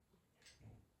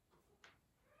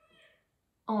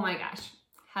Oh my gosh,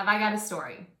 have I got a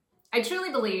story. I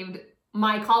truly believed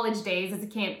my college days as a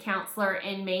camp counselor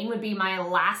in Maine would be my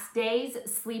last days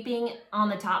sleeping on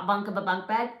the top bunk of a bunk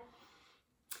bed.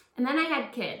 And then I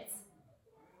had kids.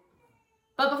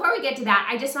 But before we get to that,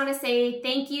 I just want to say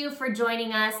thank you for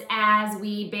joining us as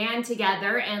we band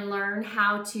together and learn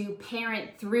how to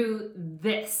parent through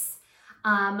this.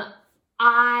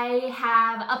 I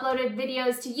have uploaded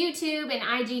videos to YouTube and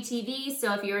IGTV,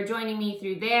 so if you're joining me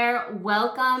through there,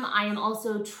 welcome. I am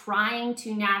also trying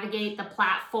to navigate the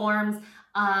platforms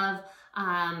of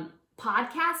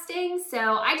podcasting,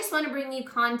 so I just want to bring you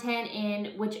content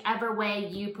in whichever way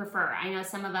you prefer. I know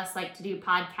some of us like to do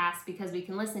podcasts because we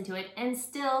can listen to it and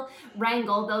still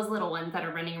wrangle those little ones that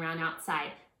are running around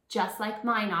outside, just like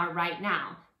mine are right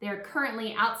now. They're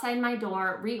currently outside my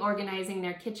door reorganizing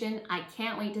their kitchen. I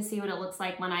can't wait to see what it looks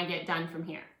like when I get done from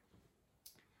here.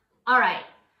 All right,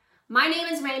 my name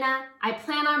is Raina. I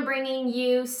plan on bringing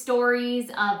you stories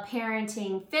of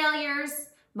parenting failures,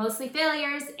 mostly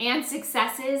failures, and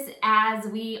successes as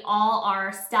we all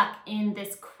are stuck in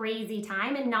this crazy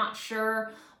time and not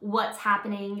sure what's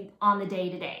happening on the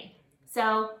day-to-day.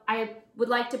 So I would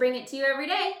like to bring it to you every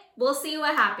day. We'll see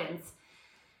what happens.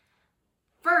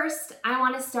 First, I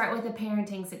want to start with a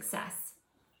parenting success.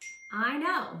 I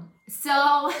know.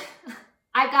 So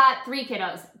I've got 3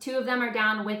 kiddos. 2 of them are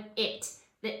down with it.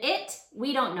 The it,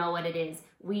 we don't know what it is.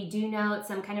 We do know it's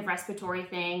some kind of respiratory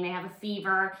thing. They have a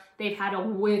fever. They've had a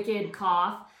wicked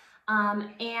cough.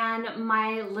 And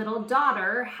my little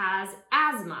daughter has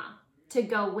asthma to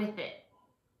go with it,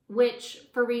 which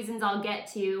for reasons I'll get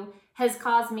to has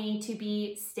caused me to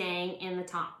be staying in the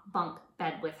top bunk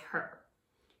bed with her.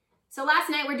 So last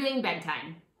night we're doing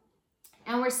bedtime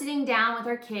and we're sitting down with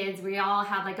our kids. We all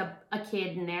have like a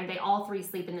kid in there. They all 3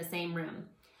 sleep in the same room.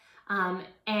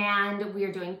 And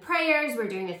we're doing prayers. We're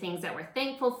doing the things that we're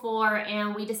thankful for.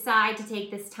 And we decide to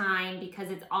take this time because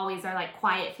it's always our like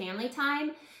quiet family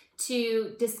time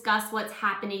to discuss what's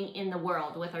happening in the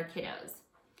world with our kiddos.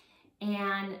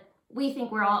 And we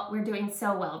think we're doing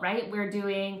so well, right?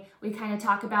 We kind of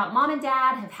talk about mom and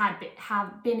dad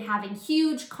have been having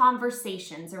huge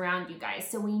conversations around you guys.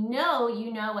 So we know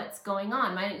you know what's going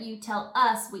on. Why don't you tell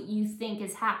us what you think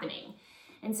is happening?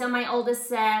 And so my oldest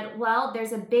said, well,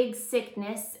 there's a big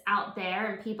sickness out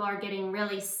there and people are getting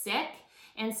really sick.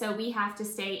 And so we have to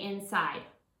stay inside.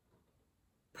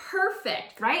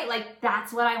 Perfect, right? Like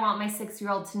that's what I want my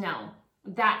 6-year-old to know.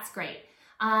 That's great.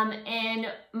 And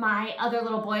my other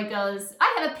little boy goes,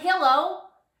 I have a pillow.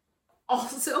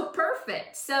 Also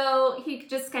perfect. So he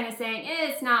just kind of saying,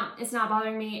 it's not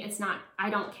bothering me. I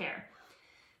don't care.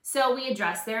 So we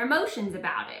address their emotions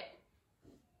about it.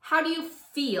 How do you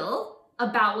feel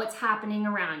about what's happening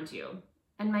around you?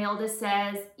 And my oldest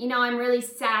says, I'm really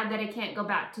sad that I can't go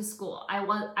back to school.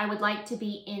 I would like to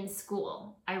be in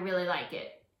school. I really like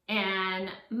it.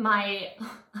 And my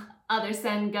other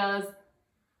son goes,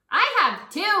 I have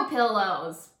 2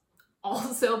 pillows.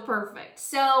 Also perfect.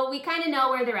 So we kind of know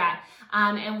where they're at.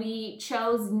 And we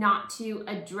chose not to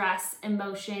address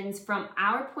emotions from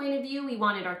our point of view. We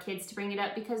wanted our kids to bring it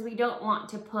up because we don't want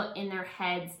to put in their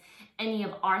heads any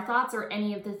of our thoughts or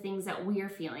any of the things that we're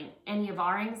feeling, any of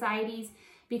our anxieties,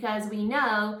 because we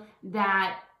know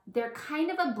that they're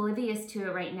kind of oblivious to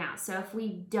it right now. So if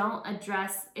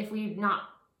we're not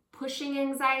pushing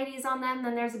anxieties on them,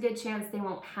 then there's a good chance they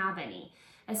won't have any.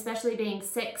 Especially being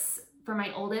 6 for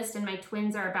my oldest, and my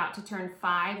twins are about to turn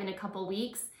 5 in a couple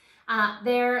weeks.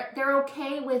 They're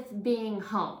okay with being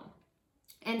home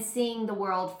and seeing the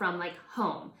world from like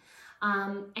home.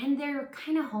 And they're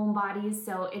kind of homebodies,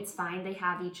 so it's fine. They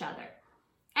have each other.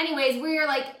 Anyways, we're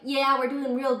like, yeah, we're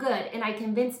doing real good. And I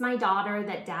convinced my daughter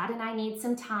that dad and I need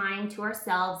some time to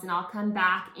ourselves, and I'll come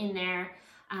back in there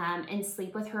and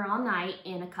sleep with her all night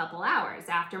in a couple hours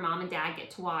after mom and dad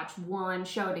get to watch one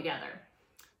show together.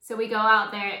 So we go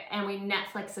out there and we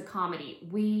Netflix a comedy.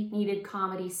 We needed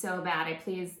comedy so bad.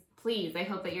 Please, I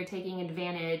hope that you're taking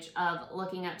advantage of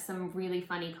looking up some really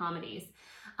funny comedies.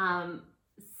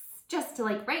 Just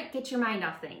to get your mind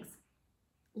off things.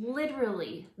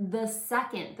 Literally, the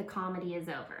second the comedy is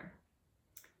over,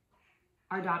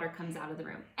 our daughter comes out of the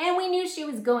room. And we knew she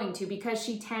was going to because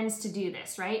she tends to do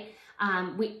this, right?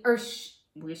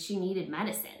 She needed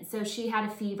medicine. So she had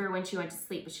a fever when she went to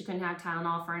sleep, but she couldn't have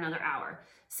Tylenol for another hour.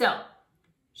 So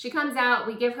she comes out,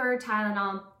 we give her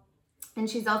Tylenol, and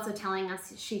she's also telling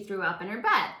us she threw up in her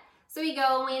bed. So we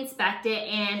go and we inspect it,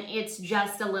 and it's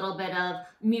just a little bit of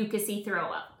mucusy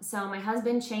throw up. So my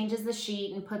husband changes the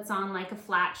sheet and puts on like a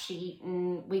flat sheet,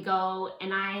 and we go,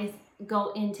 and I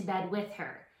go into bed with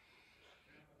her.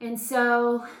 And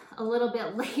so a little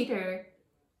bit later,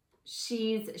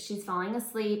 she's falling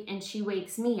asleep and she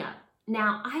wakes me up.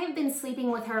 Now, I have been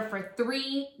sleeping with her for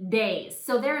 3 days,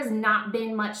 so there has not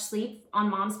been much sleep on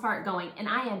mom's part going, and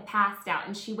I am passed out,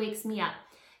 and she wakes me up.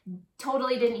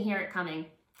 Totally didn't hear it coming.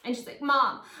 And she's like,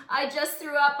 Mom, I just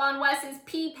threw up on Wes's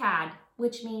pee pad,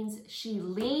 which means she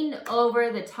leaned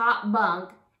over the top bunk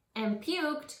and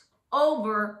puked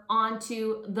over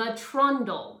onto the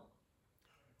trundle.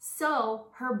 So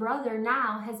her brother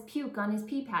now has puke on his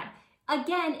pee pad.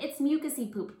 Again, it's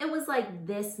mucusy poop. It was like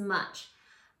this much.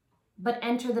 But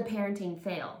enter the parenting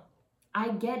fail. I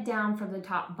get down from the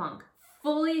top bunk,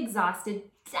 fully exhausted,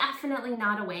 definitely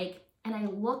not awake, and I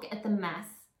look at the mess.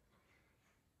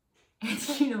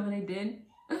 And you know what I did?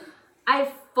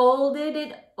 I folded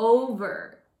it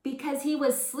over because he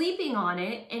was sleeping on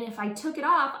it, and if I took it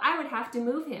off, I would have to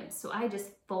move him. So I just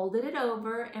folded it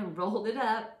over and rolled it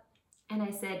up, and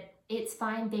I said, it's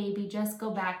fine, baby, just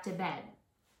go back to bed.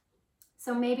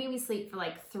 So maybe we sleep for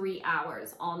like 3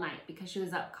 hours all night because she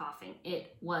was up coughing.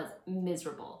 It was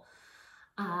miserable.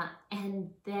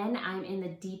 And then I'm in the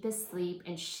deepest sleep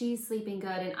and she's sleeping good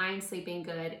and I'm sleeping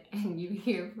good. And you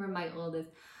hear from my oldest,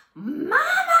 Mama!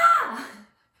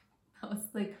 I was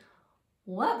like,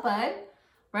 what, bud?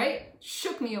 Right?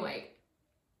 Shook me awake.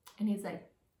 And he's like,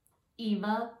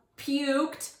 Eva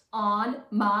puked on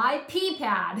my pee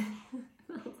pad.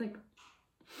 I was like,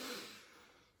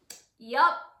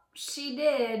 yup. She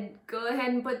did. Go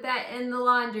ahead and put that in the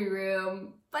laundry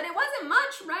room. But it wasn't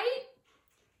much, right?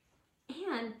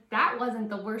 And that wasn't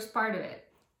the worst part of it.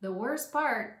 The worst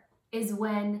part is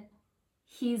when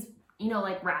he's,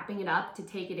 like wrapping it up to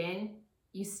take it in,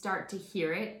 you start to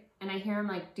hear it. And I hear him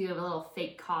like do a little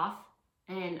fake cough.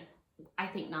 And I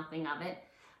think nothing of it.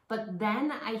 But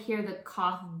then I hear the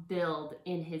cough build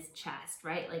in his chest,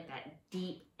 right? Like that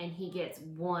deep, and he gets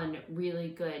one really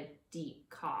good deep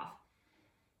cough.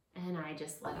 And I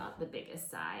just let out the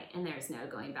biggest sigh, and there's no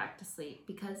going back to sleep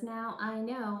because now I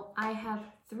know I have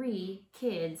 3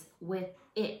 kids with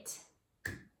it.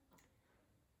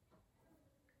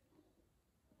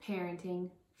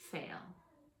 Parenting fail.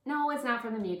 No, it's not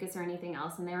from the mucus or anything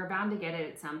else, and they were bound to get it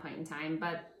at some point in time,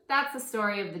 but that's the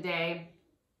story of the day.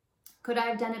 Could I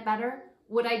have done it better?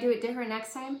 Would I do it different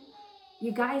next time?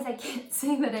 You guys, I can't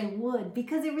say that I would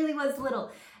because it really was little,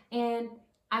 and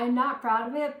I'm not proud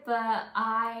of it, but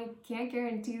I can't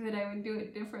guarantee that I would do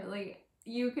it differently.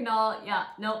 You can all,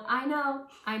 I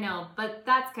know, but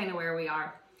that's kind of where we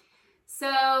are.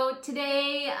 So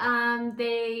today,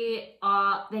 they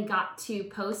got to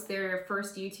post their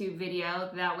first YouTube video.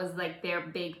 That was like their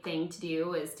big thing to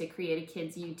do, is to create a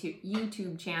kids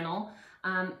YouTube channel.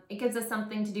 It gives us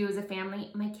something to do as a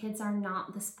family. My kids are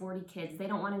not the sporty kids. They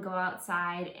don't want to go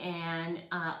outside and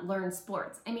learn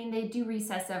sports. I mean, they do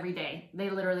recess every day. They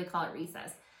literally call it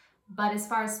recess. But as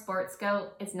far as sports go,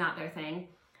 it's not their thing.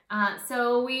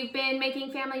 So we've been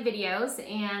making family videos,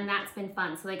 and that's been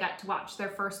fun. So they got to watch their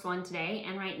first one today,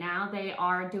 and right now they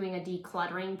are doing a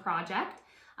decluttering project.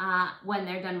 When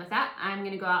they're done with that, I'm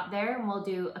going to go out there and we'll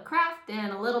do a craft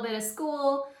and a little bit of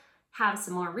school, have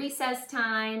some more recess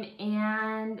time,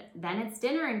 and then it's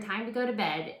dinner and time to go to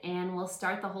bed, and we'll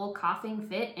start the whole coughing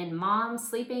fit and mom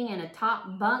sleeping in a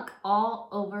top bunk all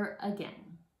over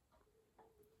again.